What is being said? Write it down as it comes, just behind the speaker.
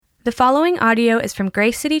The following audio is from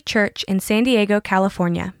Grace City Church in San Diego,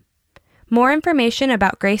 California. More information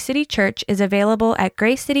about Grace City Church is available at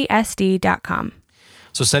gracecitysd.com.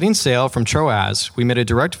 So setting sail from Troas, we made a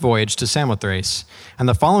direct voyage to Samothrace, and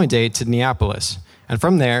the following day to Neapolis, and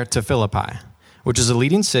from there to Philippi, which is a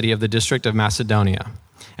leading city of the district of Macedonia,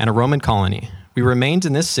 and a Roman colony. We remained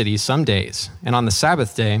in this city some days, and on the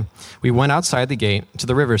Sabbath day, we went outside the gate to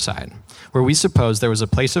the riverside, where we supposed there was a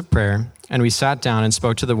place of prayer, and we sat down and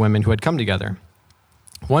spoke to the women who had come together.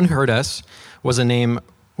 One who heard us was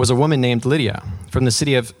a woman named Lydia from the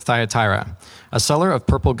city of Thyatira, a seller of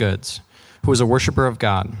purple goods, who was a worshiper of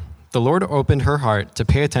God. The Lord opened her heart to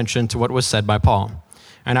pay attention to what was said by Paul.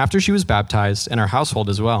 And after she was baptized, and her household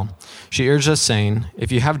as well, she urged us, saying,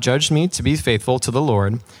 "If you have judged me to be faithful to the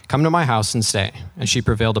Lord, come to my house and stay." And she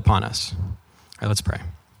prevailed upon us. All right, let's pray.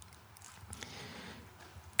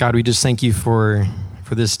 God, we just thank you for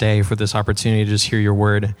this day, for this opportunity to just hear your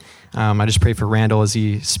word. I just pray for Randall as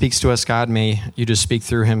he speaks to us, God. May you just speak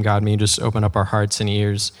through him, God. May you just open up our hearts and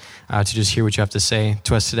ears to just hear what you have to say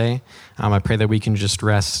to us today. I pray that we can just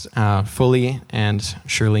rest fully and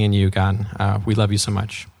surely in you, God. We love you so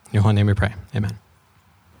much. In your holy name we pray. Amen.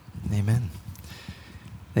 Amen.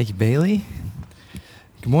 Thank you, Bailey.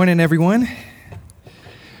 Good morning, everyone.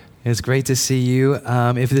 It's great to see you.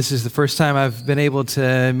 If this is the first time I've been able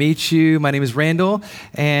to meet you, my name is Randall,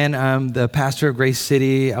 and I'm the pastor of Grace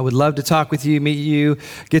City. I would love to talk with you, meet you,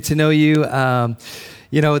 get to know you.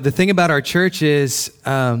 The thing about our church is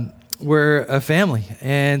we're a family.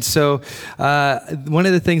 And so one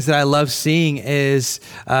of the things that I love seeing is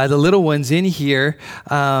the little ones in here,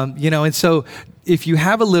 and so if you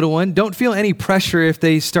have a little one, don't feel any pressure if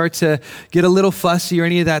they start to get a little fussy or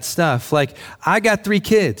any of that stuff. Like, I got 3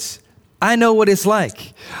 kids. I know what it's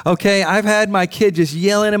like, okay? I've had my kid just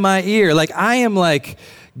yelling in my ear. Like, I am like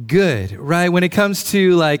good, right? When it comes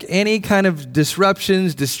to like any kind of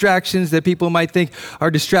disruptions, distractions that people might think are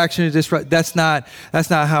distractions, that's not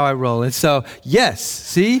how I roll. And so, yes,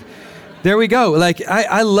 see? There we go. Like,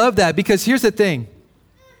 I love that, because here's the thing.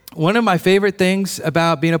 One of my favorite things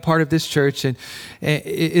about being a part of this church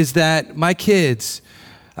is that my kids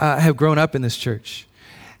have grown up in this church.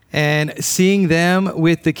 And seeing them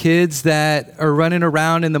with the kids that are running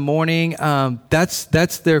around in the morning,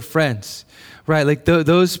 that's their friends, right? Like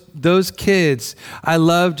those kids, I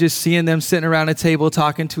love just seeing them sitting around a table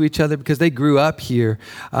talking to each other because they grew up here.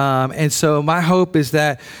 And so my hope is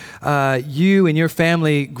that you and your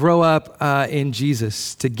family grow up in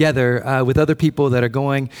Jesus together with other people that are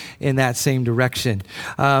going in that same direction.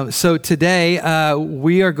 So today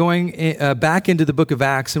we are going back into the book of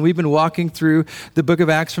Acts, and we've been walking through the book of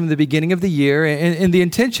Acts from the beginning of the year. And the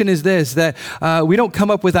intention is this, that we don't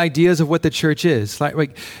come up with ideas of what the church is.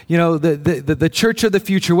 Like the church of the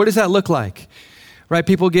future, what does that look like? Right,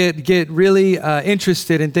 people get really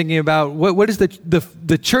interested in thinking about what does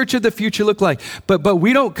the church of the future look like. But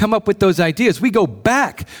we don't come up with those ideas. We go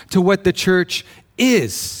back to what the church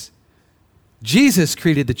is. Jesus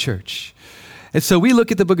created the church. And so we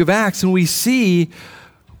look at the book of Acts and we see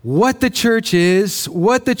what the church is,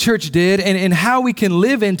 what the church did, and how we can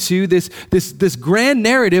live into this grand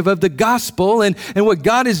narrative of the gospel and what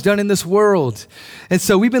God has done in this world. And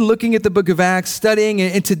so we've been looking at the book of Acts, studying,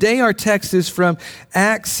 and today our text is from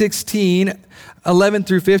Acts 16, 11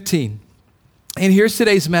 through 15. And here's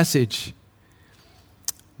today's message: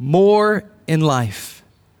 more in life.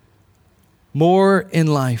 More in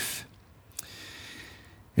life.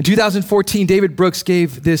 In 2014, David Brooks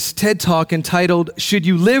gave this TED Talk entitled, "Should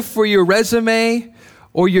You Live for Your Resume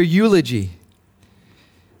or Your Eulogy?"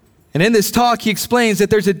 And in this talk, he explains that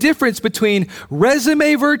there's a difference between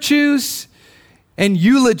resume virtues and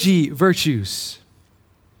eulogy virtues.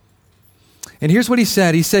 And here's what he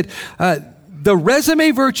said. He said, the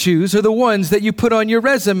resume virtues are the ones that you put on your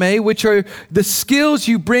resume, which are the skills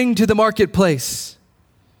you bring to the marketplace.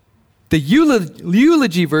 The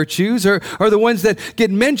eulogy virtues are the ones that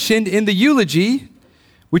get mentioned in the eulogy,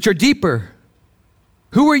 which are deeper.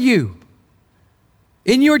 Who are you?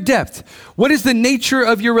 In your depth, what is the nature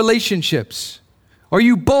of your relationships? Are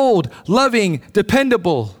you bold, loving,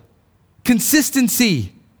 dependable?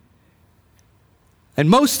 Consistency? And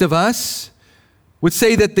most of us would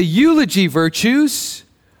say that the eulogy virtues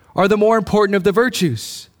are the more important of the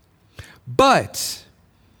virtues. But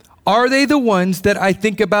are they the ones that I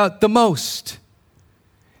think about the most?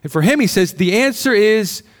 And for him, he says, the answer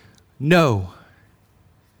is no.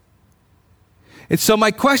 And so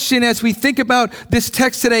my question as we think about this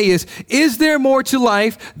text today is there more to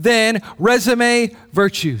life than resume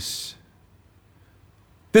virtues?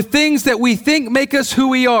 The things that we think make us who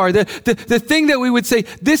we are. The thing that we would say,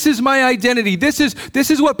 this is my identity. This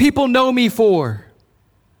is what people know me for.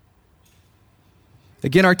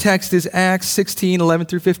 Again, our text is Acts 16, 11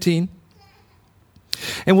 through 15.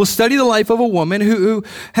 And we'll study the life of a woman who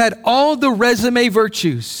had all the resume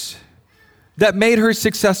virtues that made her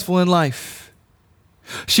successful in life.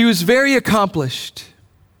 She was very accomplished.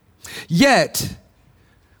 Yet,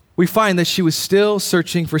 we find that she was still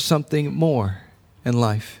searching for something more in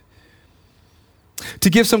life. To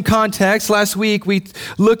give some context, last week we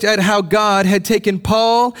looked at how God had taken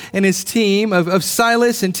Paul and his team of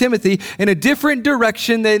Silas and Timothy in a different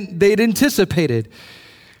direction than they'd anticipated.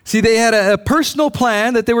 See, they had a personal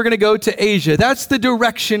plan that they were going to go to Asia. That's the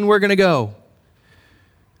direction we're going to go.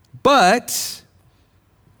 But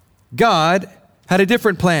God had a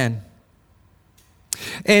different plan.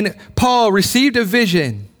 And Paul received a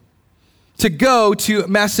vision to go to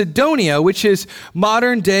Macedonia, which is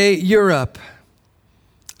modern-day Europe,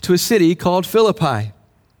 to a city called Philippi.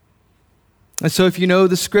 And so if you know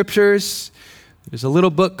the scriptures, there's a little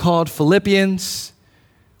book called Philippians,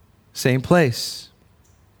 same place.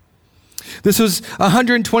 This was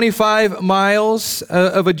 125 miles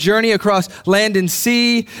of a journey across land and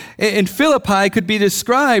sea, and Philippi could be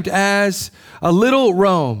described as a little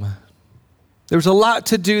Rome. There was a lot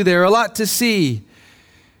to do there, a lot to see.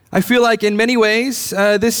 I feel like in many ways,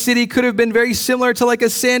 this city could have been very similar to like a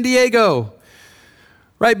San Diego,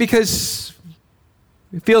 right? Because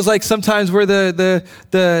it feels like sometimes we're the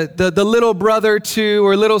little brother to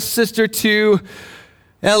or little sister to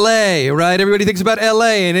LA, right? Everybody thinks about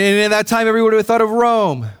LA, and in that time, everyone would have thought of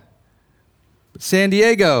Rome. But San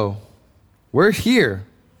Diego, we're here,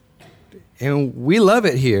 and we love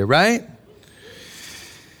it here, right?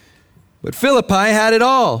 But Philippi had it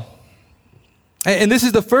all. And this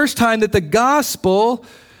is the first time that the gospel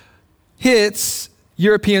hits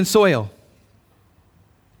European soil.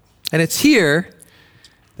 And it's here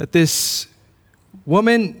that this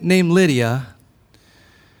woman named Lydia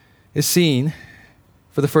is seen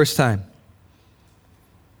for the first time.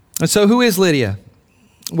 And so who is Lydia?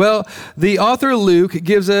 Well, the author Luke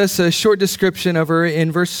gives us a short description of her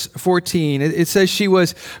in verse 14. It says she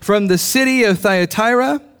was from the city of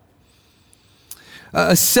Thyatira,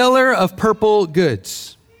 a seller of purple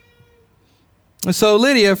goods. And so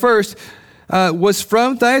Lydia first was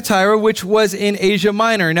from Thyatira, which was in Asia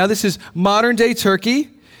Minor. Now this is modern day Turkey,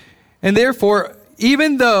 and therefore,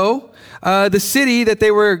 even though the city that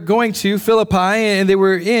they were going to, Philippi, and they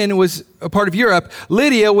were in, was a part of Europe,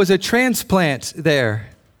 Lydia was a transplant there.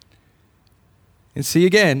 And see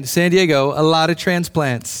again, San Diego, a lot of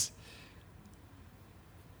transplants.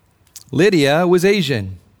 Lydia was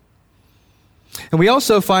Asian. And we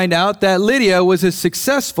also find out that Lydia was a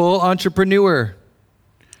successful entrepreneur.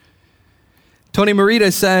 Tony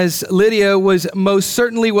Merida says Lydia was most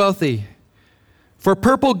certainly wealthy. For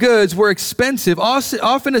purple goods were expensive,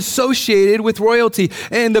 often associated with royalty,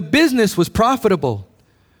 and the business was profitable.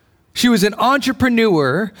 She was an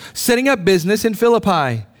entrepreneur setting up business in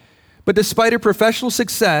Philippi. But despite her professional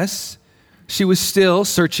success, she was still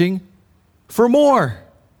searching for more.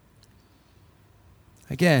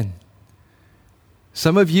 Again,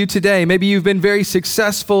 some of you today, maybe you've been very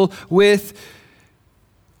successful with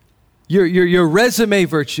your resume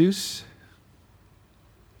virtues,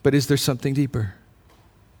 but is there something deeper?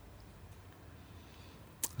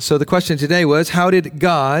 So the question today was, how did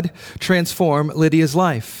God transform Lydia's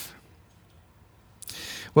life?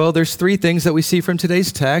 Well, there's three things that we see from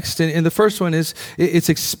today's text, and the first one is it's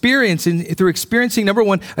through experiencing, number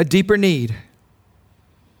one, a deeper need.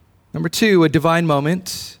 Number two, a divine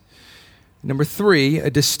moment. Number three, a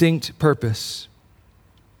distinct purpose.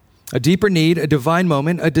 A deeper need, a divine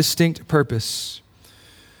moment, a distinct purpose.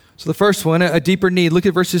 So the first one, a deeper need. Look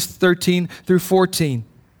at verses 13 through 14.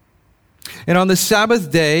 And on the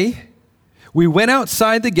Sabbath day, we went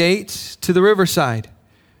outside the gate to the riverside,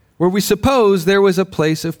 where we supposed there was a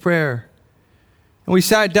place of prayer. And we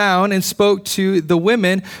sat down and spoke to the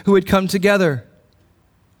women who had come together.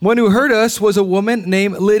 One who heard us was a woman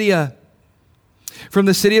named Lydia, from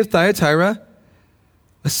the city of Thyatira,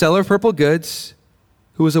 a seller of purple goods,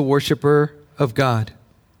 who was a worshiper of God.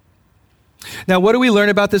 Now, what do we learn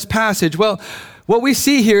about this passage? Well, what we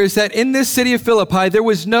see here is that in this city of Philippi, there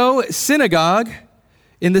was no synagogue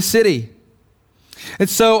in the city. And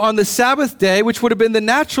so on the Sabbath day, which would have been the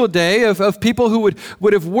natural day of people who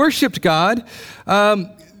would have worshiped God,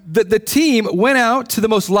 the team went out to the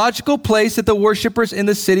most logical place that the worshipers in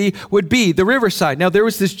the city would be, the riverside. Now, there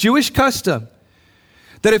was this Jewish custom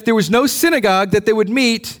that if there was no synagogue, that they would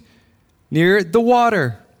meet near the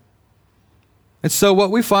water. And so what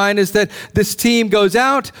we find is that this team goes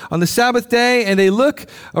out on the Sabbath day and they look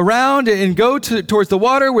around and go towards the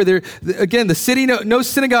water where the city, no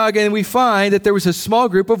synagogue, and we find that there was a small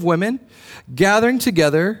group of women gathering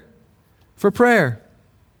together for prayer.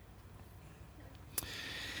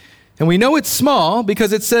 And we know it's small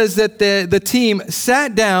because it says that the team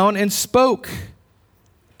sat down and spoke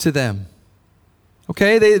to them.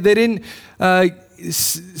 Okay, they didn't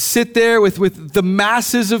sit there with the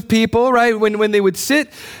masses of people, right? When they would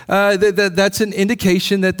sit, that's an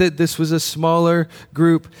indication that this was a smaller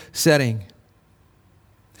group setting.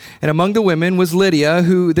 And among the women was Lydia,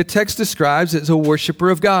 who the text describes as a worshiper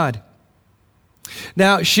of God.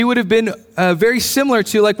 Now, she would have been very similar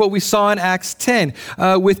to like what we saw in Acts 10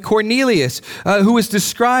 with Cornelius, who was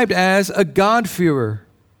described as a God-fearer.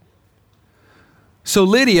 So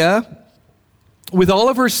Lydia, with all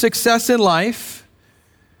of her success in life,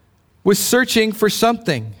 was searching for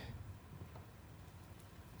something.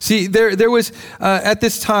 See, there was, at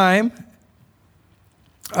this time,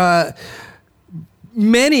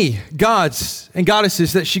 many gods and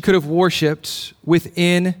goddesses that she could have worshipped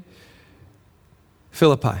within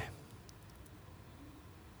Philippi.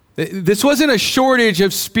 This wasn't a shortage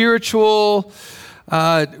of spiritual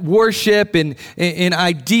worship and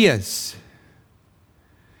ideas.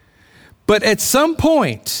 But at some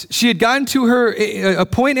point, she had gotten to a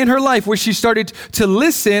point in her life where she started to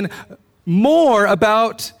listen more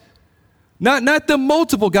about not the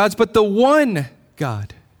multiple gods, but the one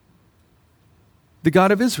God, the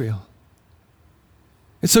God of Israel.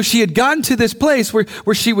 And so she had gotten to this place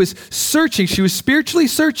where she was searching, she was spiritually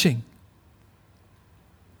searching.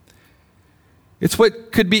 It's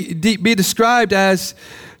what could be described as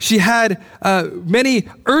she had many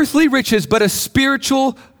earthly riches, but a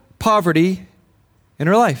spiritual poverty in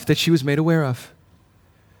her life that she was made aware of.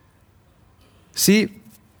 See,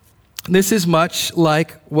 this is much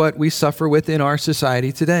like what we suffer with in our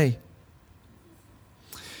society today.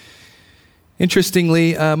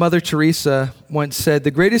 Interestingly, Mother Teresa once said,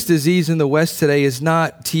 "The greatest disease in the West today is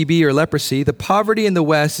not TB or leprosy. The poverty in the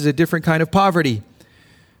West is a different kind of poverty.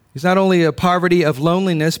 It's not only a poverty of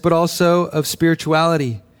loneliness, but also of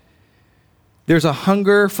spirituality. There's a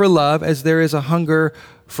hunger for love as there is a hunger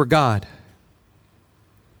for God."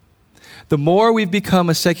 The more we've become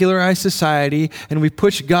a secularized society and we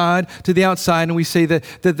push God to the outside and we say that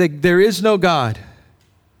there is no God,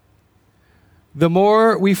 the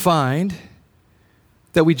more we find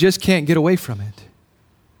that we just can't get away from it.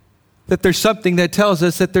 That there's something that tells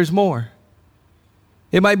us that there's more.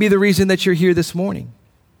 It might be the reason that you're here this morning.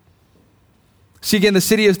 See, again, the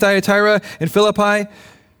city of Thyatira and Philippi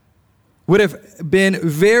would have been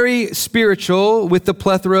very spiritual with the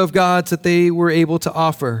plethora of gods that they were able to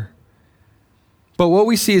offer. But what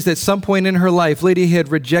we see is that at some point in her life, Lydia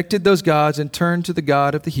had rejected those gods and turned to the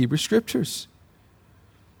God of the Hebrew Scriptures.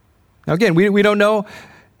 Now again, we don't know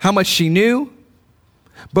how much she knew,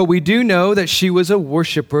 but we do know that she was a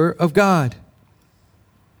worshiper of God.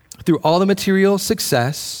 Through all the material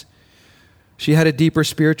success, she had a deeper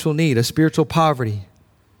spiritual need, a spiritual poverty.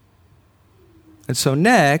 And so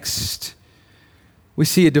next, we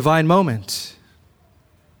see a divine moment.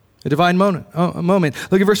 A divine moment.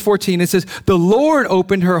 Look at verse 14. It says, "The Lord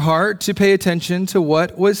opened her heart to pay attention to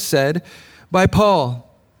what was said by Paul.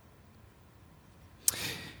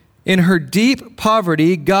 In her deep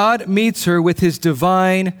poverty, God meets her with his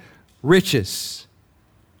divine riches."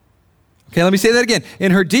 Okay, let me say that again.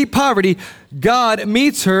 In her deep poverty, God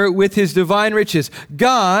meets her with his divine riches.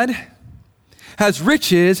 God has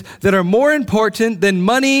riches that are more important than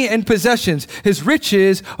money and possessions. His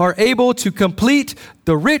riches are able to complete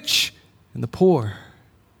the rich and the poor.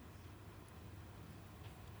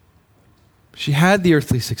 She had the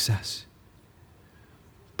earthly success.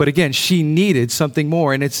 But again, she needed something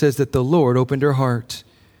more, and it says that the Lord opened her heart.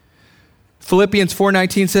 Philippians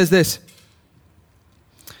 4:19 says this,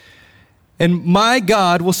 "And my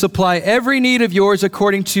God will supply every need of yours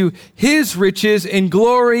according to his riches in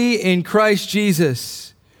glory in Christ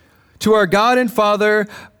Jesus. To our God and Father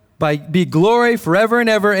be glory forever and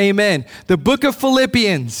ever. Amen." The book of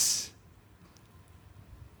Philippians.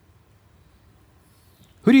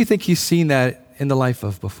 Who do you think he's seen that in the life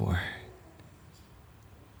of before?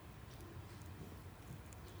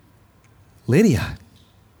 Lydia.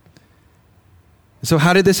 So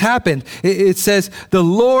how did this happen? It says, the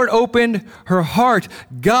Lord opened her heart.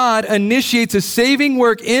 God initiates a saving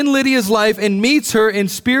work in Lydia's life and meets her in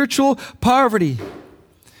spiritual poverty.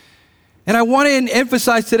 And I want to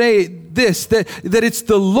emphasize today this, that it's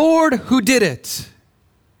the Lord who did it.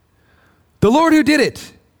 The Lord who did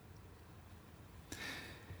it.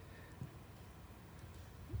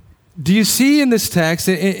 do you see in this text,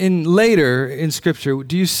 in later in Scripture,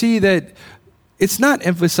 do you see that it's not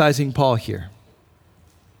emphasizing Paul here?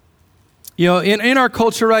 You know, in our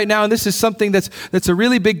culture right now, and this is something that's a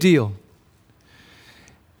really big deal,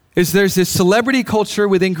 is there's this celebrity culture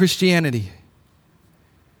within Christianity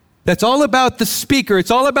that's all about the speaker.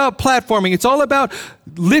 It's all about platforming. It's all about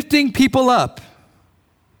lifting people up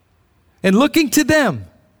and looking to them.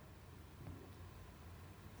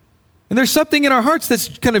 And there's something in our hearts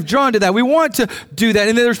that's kind of drawn to that. We want to do that.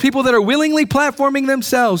 And there's people that are willingly platforming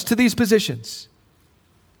themselves to these positions.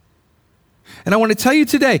 And I want to tell you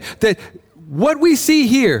today that what we see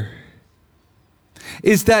here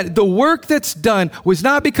is that the work that's done was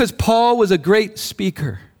not because Paul was a great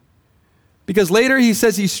speaker. Because later he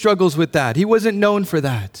says he struggles with that. He wasn't known for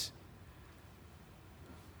that.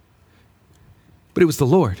 But it was the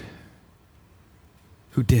Lord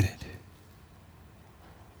who did it.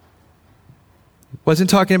 It wasn't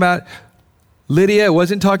talking about Lydia. It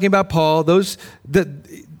wasn't talking about Paul. It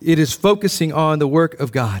is focusing on the work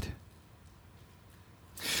of God.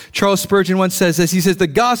 Charles Spurgeon once says this. He says, "The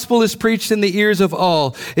gospel is preached in the ears of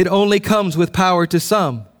all. It only comes with power to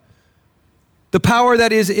some. The power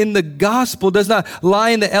that is in the gospel does not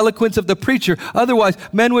lie in the eloquence of the preacher. Otherwise,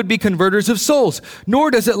 men would be converters of souls.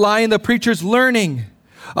 Nor does it lie in the preacher's learning.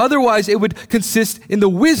 Otherwise, it would consist in the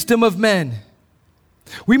wisdom of men.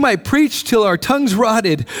 We might preach till our tongues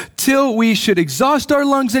rotted, till we should exhaust our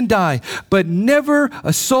lungs and die, but never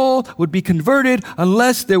a soul would be converted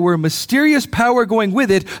unless there were mysterious power going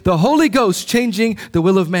with it, the Holy Ghost changing the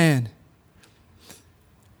will of man.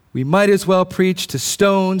 We might as well preach to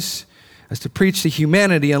stones as to preach to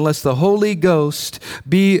humanity unless the Holy Ghost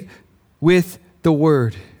be with the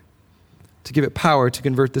word to give it power to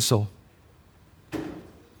convert the soul."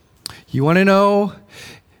 You want to know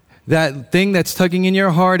that thing that's tugging in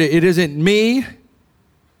your heart? It isn't me.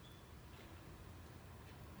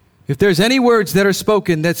 If there's any words that are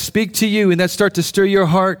spoken that speak to you and that start to stir your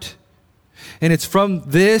heart, and it's from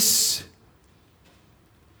this,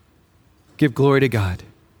 give glory to God.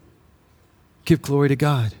 Give glory to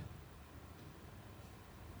God.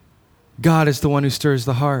 God is the one who stirs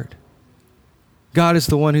the heart. God is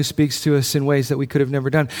the one who speaks to us in ways that we could have never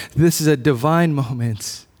done. This is a divine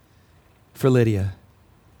moment for Lydia.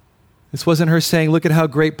 This wasn't her saying, "Look at how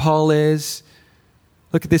great Paul is.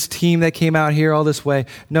 Look at this team that came out here all this way."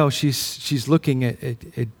 No, she's looking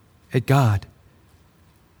at God.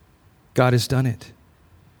 God has done it.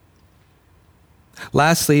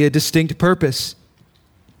 Lastly, a distinct purpose.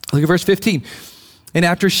 Look at verse 15. "And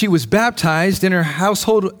after she was baptized in her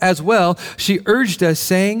household as well, she urged us,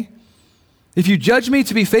 saying, 'If you judge me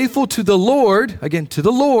to be faithful to the Lord,'" again, to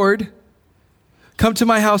the Lord, "'come to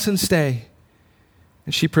my house and stay.'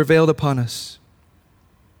 And she prevailed upon us."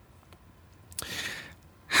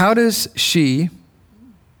 How does she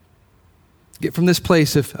get from this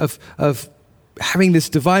place of having this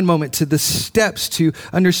divine moment to the steps to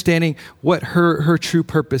understanding what her true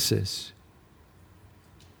purpose is?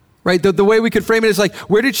 Right, the way we could frame it is like,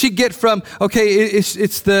 where did she get from, okay,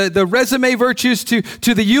 it's the resume virtues to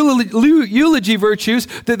the eulogy virtues,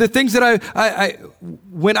 the things that I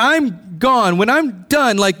when I'm gone, when I'm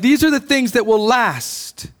done, like these are the things that will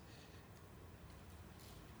last.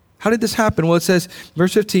 How did this happen? Well, it says,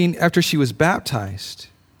 verse 15, "After she was baptized,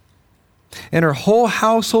 and her whole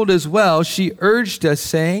household as well, she urged us,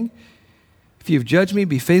 saying, 'If you've judged me,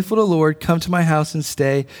 be faithful to the Lord, come to my house and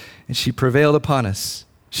stay.' And she prevailed upon us."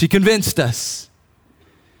 She convinced us.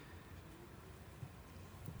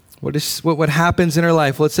 What happens in her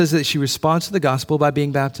life? Well, it says that she responds to the gospel by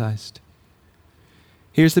being baptized.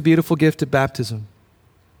 Here's the beautiful gift of baptism.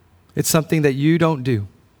 It's something that you don't do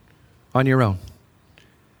on your own.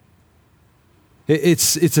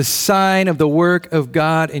 It's a sign of the work of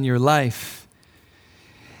God in your life.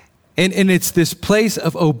 And it's this place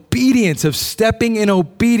of obedience, of stepping in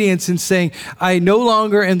obedience and saying, "I no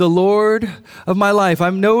longer am the Lord of my life.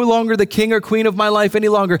 I'm no longer the king or queen of my life any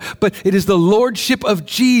longer, but it is the lordship of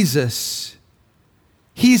Jesus.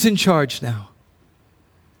 He's in charge now."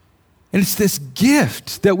 And it's this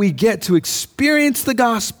gift that we get to experience the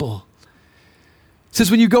gospel. It says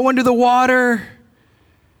when you go under the water,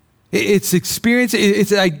 it's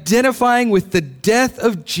identifying with the death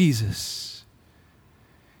of Jesus.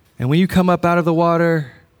 And when you come up out of the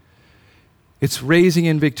water, it's raising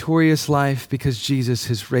in victorious life because Jesus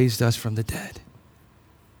has raised us from the dead.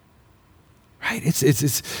 Right?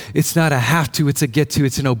 It's not a have to, it's a get to.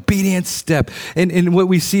 It's an obedience step. And what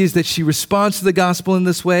we see is that she responds to the gospel in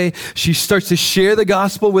this way. She starts to share the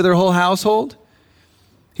gospel with her whole household.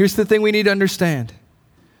 Here's the thing we need to understand.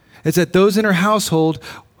 It's that those in her household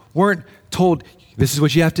weren't told, This is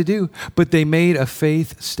what you have to do. But they made a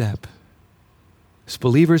faith step. It's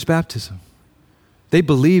believers' baptism. They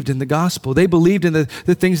believed in the gospel. They believed in the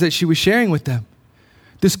things that she was sharing with them.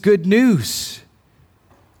 This good news.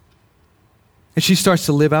 And she starts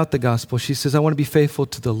to live out the gospel. She says, I want to be faithful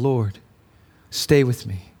to the Lord. Stay with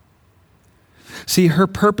me. See, her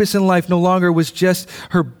purpose in life no longer was just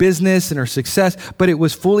her business and her success, but it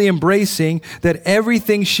was fully embracing that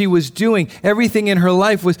everything she was doing, everything in her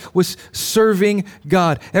life was serving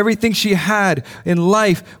God. Everything she had in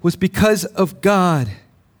life was because of God.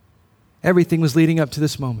 Everything was leading up to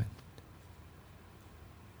this moment.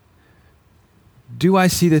 Do I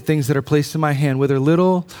see the things that are placed in my hand, whether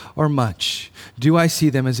little or much? Do I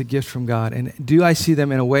see them as a gift from God? And do I see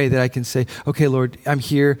them in a way that I can say, okay, Lord, I'm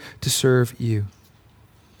here to serve you?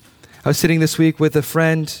 I was sitting this week with a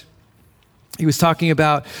friend. He was talking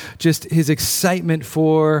about just his excitement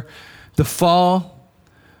for the fall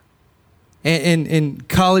and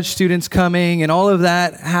college students coming and all of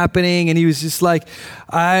that happening. And he was just like,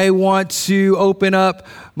 I want to open up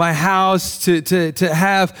my house to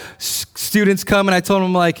have students come. And I told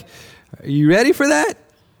him, like, are you ready for that?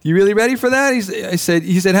 You really ready for that? He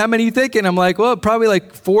said, how many are you thinking? I'm like, well, probably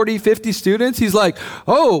like 40, 50 students. He's like,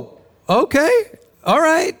 oh, okay. All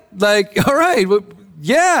right. Like, all right. Well,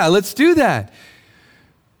 yeah, let's do that.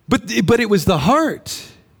 But it was the heart.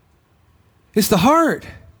 It's the heart.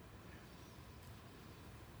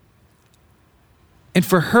 And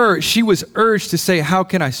for her, she was urged to say, how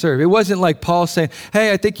can I serve? It wasn't like Paul saying,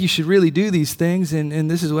 hey, I think you should really do these things, and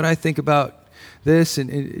this is what I think about this.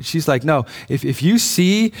 And she's like, no, if you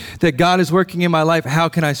see that God is working in my life, how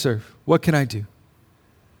can I serve? What can I do?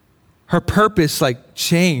 Her purpose like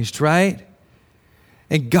changed, right?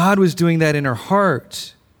 And God was doing that in her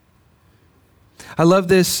heart. I love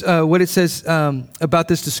this, what it says about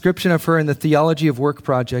this description of her in the Theology of Work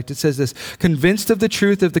project. It says this, convinced of the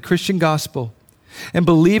truth of the Christian gospel, and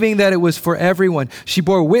believing that it was for everyone, she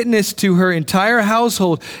bore witness to her entire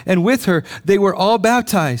household, and with her, they were all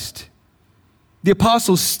baptized. The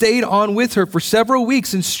apostles stayed on with her for several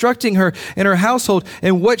weeks, instructing her and her household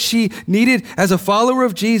in what she needed as a follower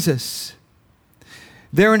of Jesus.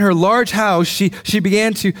 There in her large house, she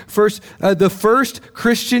began to the first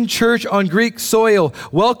Christian church on Greek soil,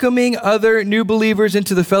 welcoming other new believers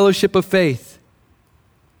into the fellowship of faith.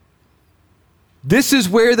 This is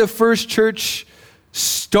where the first church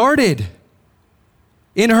started,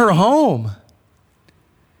 in her home.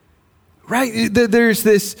 Right? There's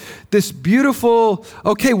this beautiful,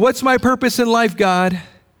 okay, what's my purpose in life, God?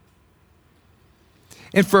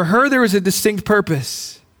 And for her, there was a distinct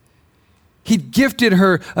purpose. He'd gifted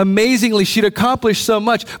her amazingly. She'd accomplished so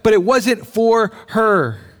much, but it wasn't for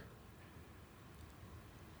her.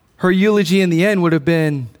 Her eulogy in the end would have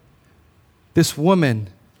been this woman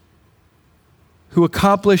who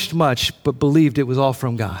accomplished much, but believed it was all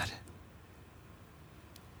from God.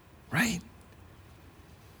 Right?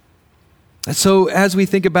 And so as we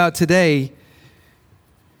think about today,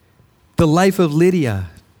 the life of Lydia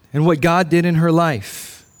and what God did in her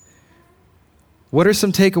life, what are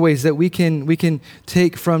some takeaways that we can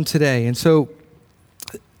take from today? And so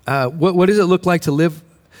what does it look like to live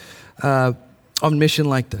on mission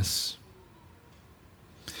like this?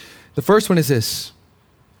 The first one is this: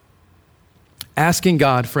 asking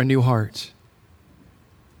God for a new heart.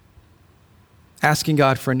 Asking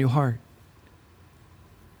God for a new heart.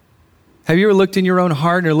 Have you ever looked in your own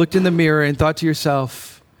heart or looked in the mirror and thought to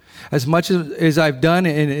yourself, as much as I've done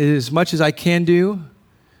and as much as I can do,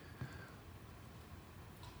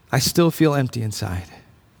 I still feel empty inside.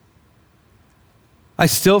 I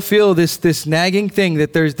still feel this nagging thing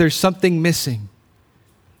that there's something missing.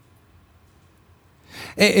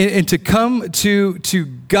 And to come to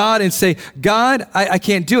God and say, God, I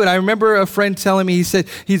can't do it. I remember a friend telling me, he said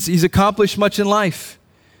he's accomplished much in life.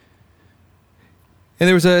 And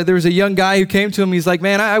there was a young guy who came to him. He's like,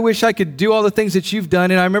 man, I wish I could do all the things that you've done.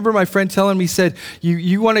 And I remember my friend telling me, he said,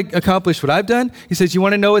 you want to accomplish what I've done? He says, you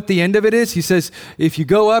want to know what the end of it is? He says, if you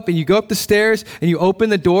go up the stairs and you open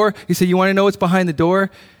the door, he said, you want to know what's behind the door?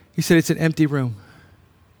 He said, it's an empty room.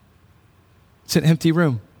 It's an empty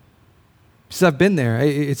room. He says, I've been there.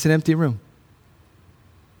 It's an empty room.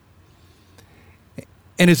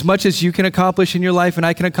 And as much as you can accomplish in your life and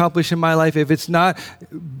I can accomplish in my life, if it's not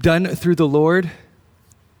done through the Lord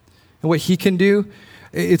and what He can do,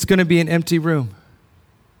 it's going to be an empty room.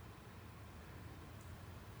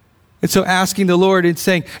 And so asking the Lord and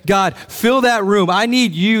saying, God, fill that room. I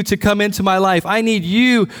need you to come into my life. I need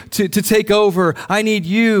you to take over. I need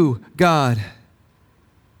you, God.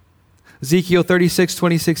 Ezekiel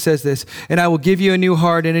 36:26 says this, and I will give you a new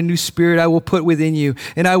heart and a new spirit I will put within you.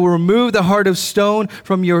 And I will remove the heart of stone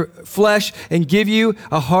from your flesh and give you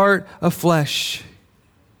a heart of flesh.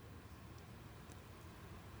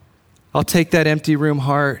 I'll take that empty room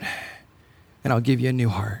heart and I'll give you a new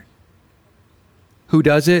heart. Who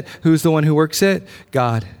does it? Who's the one who works it?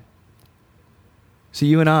 God. So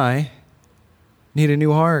you and I need a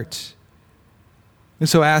new heart. And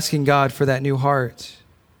so asking God for that new heart.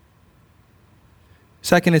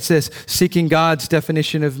 Second, it's this, seeking God's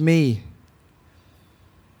definition of me.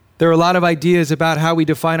 There are a lot of ideas about how we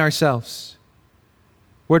define ourselves.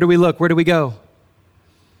 Where do we look? Where do we go?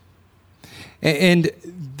 And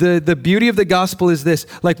the beauty of the gospel is this,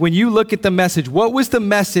 like when you look at the message, what was the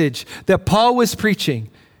message that Paul was preaching,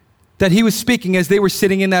 that he was speaking as they were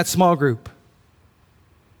sitting in that small group?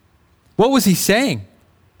 What was he saying?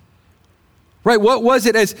 Right, what was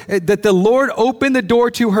it that the Lord opened the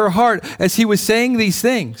door to her heart as he was saying these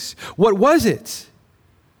things? What was it?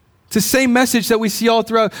 It's the same message that we see all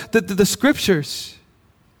throughout the scriptures.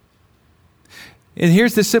 And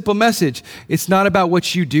here's the simple message. It's not about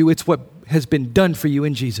what you do, it's what has been done for you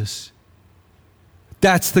in Jesus.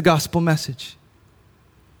 That's the gospel message.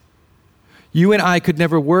 You and I could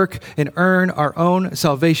never work and earn our own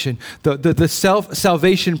salvation. The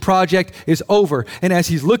self-salvation project is over. And as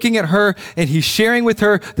he's looking at her and he's sharing with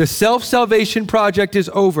her, the self-salvation project is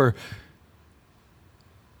over.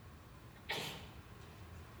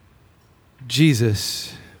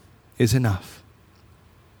 Jesus is enough.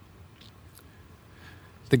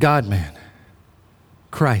 The God-man,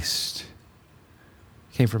 Christ,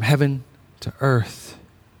 came from heaven to earth,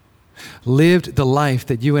 lived the life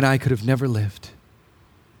that you and I could have never lived.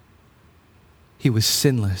 He was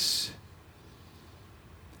sinless.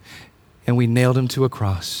 And we nailed him to a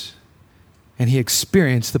cross. And he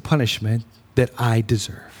experienced the punishment that I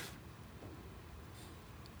deserve.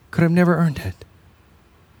 Could have never earned it.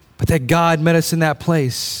 But that God met us in that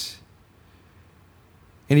place.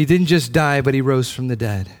 And he didn't just die, but he rose from the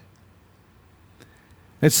dead.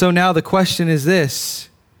 And so now the question is this.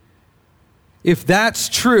 If that's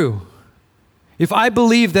true, if I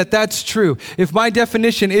believe that that's true, if my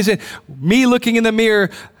definition isn't me looking in the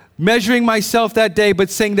mirror, measuring myself that day,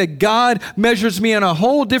 but saying that God measures me in a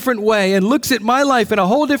whole different way and looks at my life in a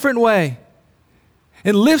whole different way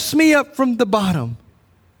and lifts me up from the bottom,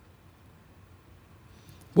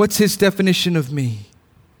 what's his definition of me?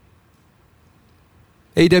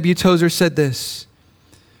 A.W. Tozer said this,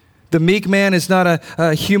 the meek man is not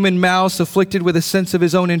a human mouse afflicted with a sense of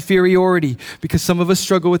his own inferiority, because some of us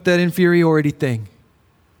struggle with that inferiority thing,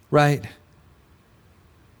 right?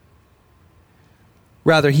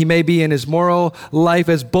 Rather, he may be in his moral life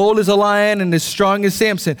as bold as a lion and as strong as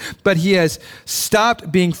Samson, but he has stopped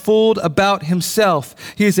being fooled about himself.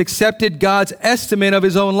 He has accepted God's estimate of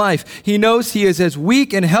his own life. He knows he is as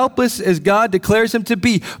weak and helpless as God declares him to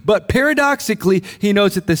be, but paradoxically, he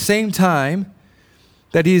knows at the same time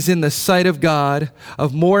that he is in the sight of God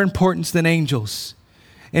of more importance than angels.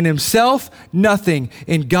 In himself, nothing.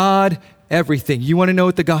 In God, everything. You want to know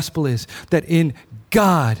what the gospel is? That in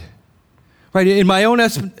God, right, in my own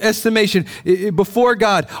estimation, before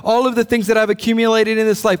God, all of the things that I've accumulated in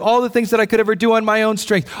this life, all the things that I could ever do on my own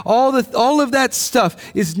strength, all of that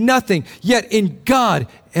stuff is nothing. Yet in God,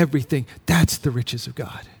 everything. That's the riches of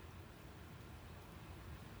God.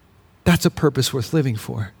 That's a purpose worth living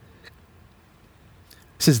for.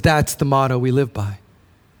 It says that's the motto we live by.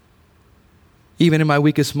 Even in my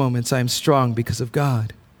weakest moments, I am strong because of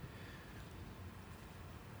God.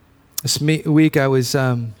 This week I was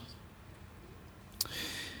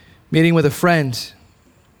meeting with a friend.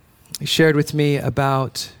 He shared with me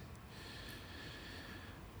about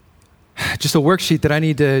just a worksheet that I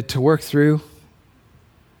need to work through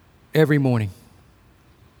every morning.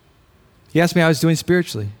 He asked me how I was doing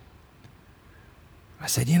spiritually. I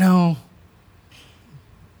said, He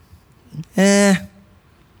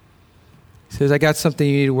says, I got something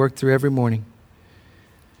you need to work through every morning.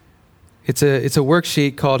 It's a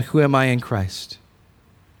worksheet called Who Am I in Christ?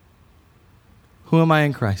 Who am I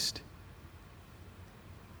in Christ?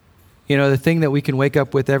 The thing that we can wake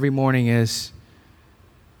up with every morning is,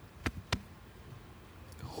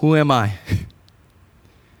 who am I?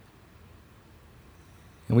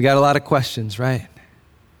 And we got a lot of questions, right?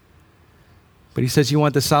 But he says, you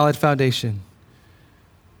want the solid foundation.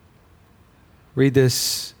 Read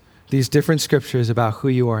these different scriptures about who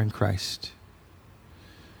you are in Christ.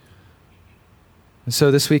 And so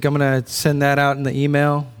this week I'm going to send that out in the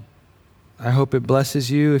email. I hope it blesses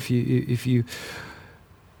you if you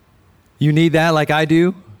need that like I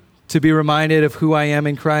do to be reminded of who I am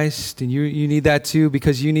in Christ, and you need that too,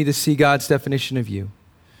 because you need to see God's definition of you,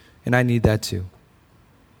 and I need that too.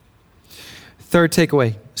 Third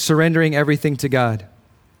takeaway, surrendering everything to God.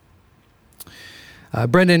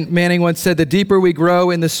 Brendan Manning once said, the deeper we grow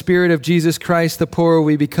in the Spirit of Jesus Christ, the poorer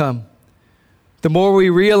we become. The more we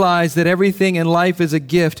realize that everything in life is a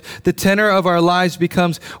gift, the tenor of our lives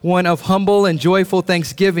becomes one of humble and joyful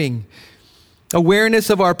thanksgiving. Awareness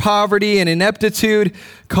of our poverty and ineptitude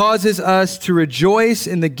causes us to rejoice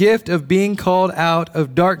in the gift of being called out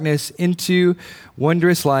of darkness into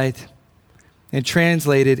wondrous light and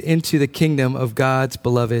translated into the kingdom of God's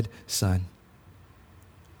beloved Son.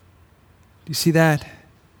 Do you see that?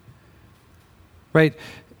 Right?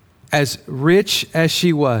 As rich as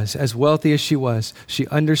she was, as wealthy as she was, she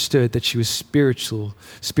understood that she was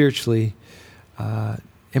spiritually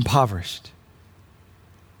impoverished.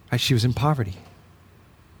 Right? She was in poverty.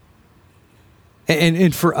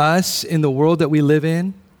 And for us, in the world that we live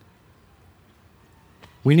in,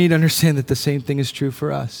 we need to understand that the same thing is true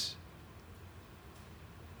for us.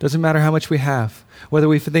 Doesn't matter how much we have, whether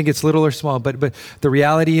we think it's little or small, but the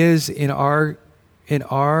reality is in our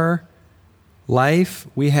life,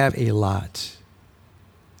 we have a lot.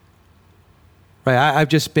 Right? I've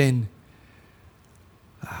just been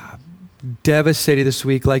devastated this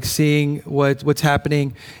week, like seeing what's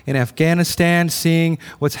happening in Afghanistan, seeing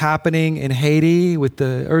what's happening in Haiti with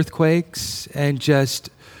the earthquakes, and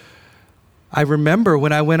just, I remember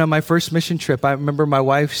when I went on my first mission trip, I remember my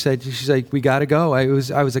wife said, she's like, we got to go. I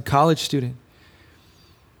was a college student.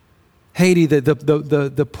 Haiti,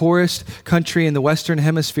 the poorest country in the Western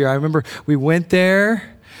Hemisphere. I remember we went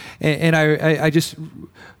there, and I just,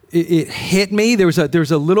 it hit me. There was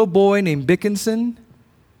a little boy named Dickinson.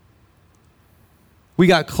 We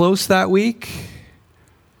got close that week.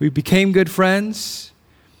 We became good friends.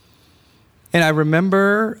 And I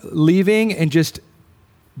remember leaving and just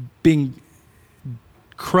being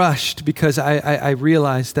crushed because I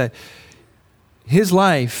realized that his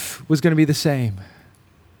life was going to be the same.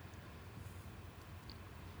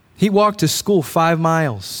 He walked to school 5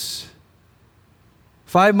 miles.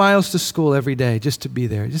 5 miles to school every day just to be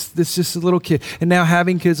there. Just a little kid. And now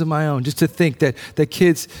having kids of my own, just to think that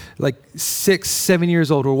kids like 6, 7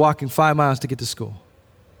 years old were walking 5 miles to get to school.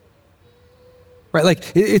 Right?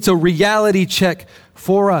 Like it's a reality check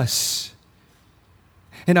for us.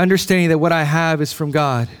 And understanding that what I have is from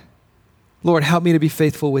God. Lord, help me to be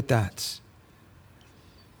faithful with that.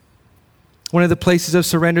 One of the places of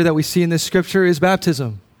surrender that we see in this scripture is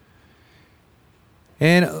baptism.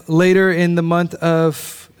 And later in the month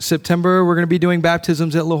of September, we're going to be doing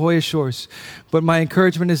baptisms at La Jolla Shores. But my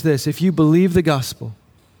encouragement is this: if you believe the gospel,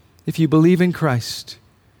 if you believe in Christ,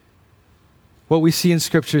 what we see in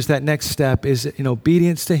Scripture is that next step is in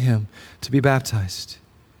obedience to Him to be baptized.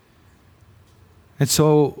 And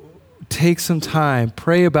so take some time,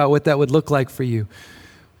 pray about what that would look like for you.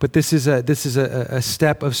 But this is a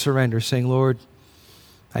step of surrender, saying, Lord,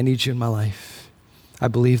 I need you in my life. I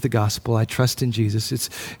believe the gospel. I trust in Jesus.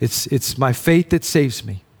 It's my faith that saves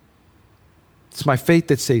me. It's my faith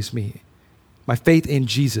that saves me. My faith in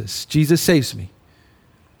Jesus. Jesus saves me.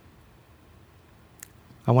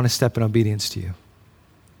 I want to step in obedience to you. All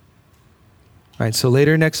right, so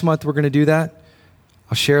later next month we're going to do that.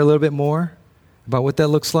 I'll share a little bit more about what that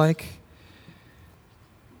looks like.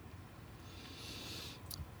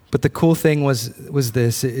 But the cool thing was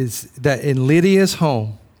this, is that in Lydia's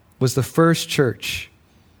home was the first church.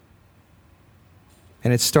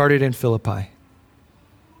 And it started in Philippi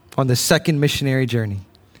on the second missionary journey.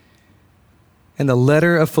 And the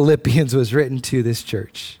letter of Philippians was written to this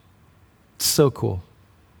church. It's so cool.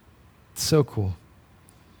 It's so cool.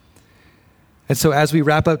 And so as we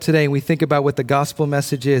wrap up today and we think about what the gospel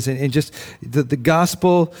message is and just the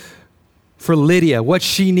gospel for Lydia, what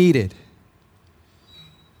she needed.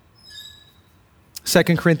 2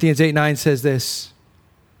 Corinthians 8:9 says this: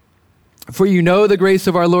 for you know the grace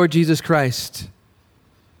of our Lord Jesus Christ,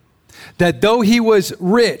 that though he was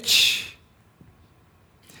rich,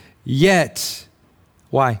 yet,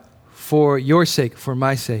 why? For your sake, for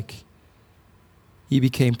my sake, he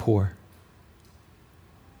became poor.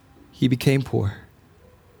 He became poor.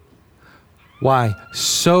 Why?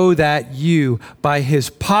 So that you, by his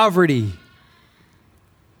poverty,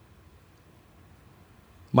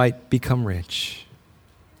 might become rich.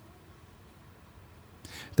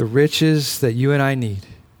 The riches that you and I need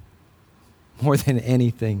more than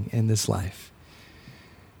anything in this life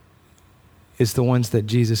is the ones that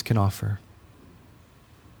Jesus can offer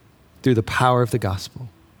through the power of the gospel.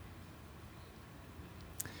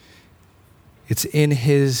 It's in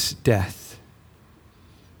his death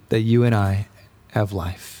that you and I have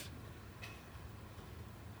life.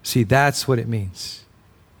 See, that's what it means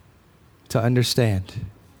to understand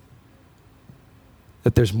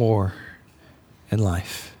that there's more in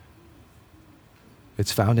life.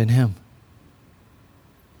 It's found in him.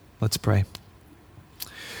 Let's pray.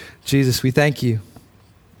 Jesus, we thank you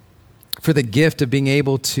for the gift of being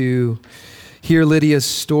able to hear Lydia's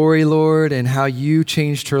story, Lord, and how you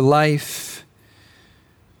changed her life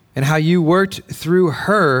and how you worked through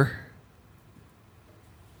her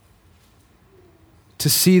to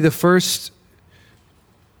see the first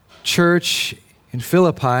church in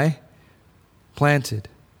Philippi planted.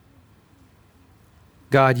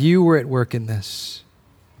 God, you were at work in this.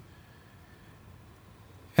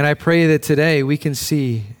 And I pray that today we can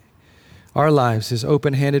see our lives as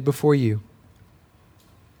open-handed before you,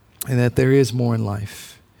 and that there is more in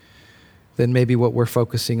life than maybe what we're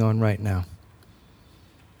focusing on right now.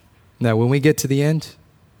 Now, when we get to the end,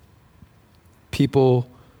 people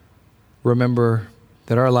remember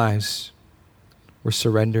that our lives were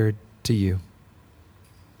surrendered to you.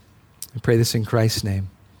 I pray this in Christ's name.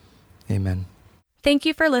 Amen. Thank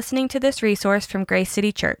you for listening to this resource from Grace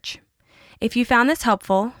City Church. If you found this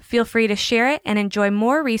helpful, feel free to share it and enjoy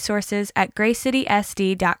more resources at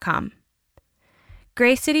gracecitysd.com.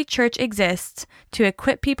 Grace City Church exists to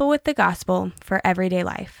equip people with the gospel for everyday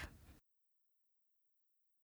life.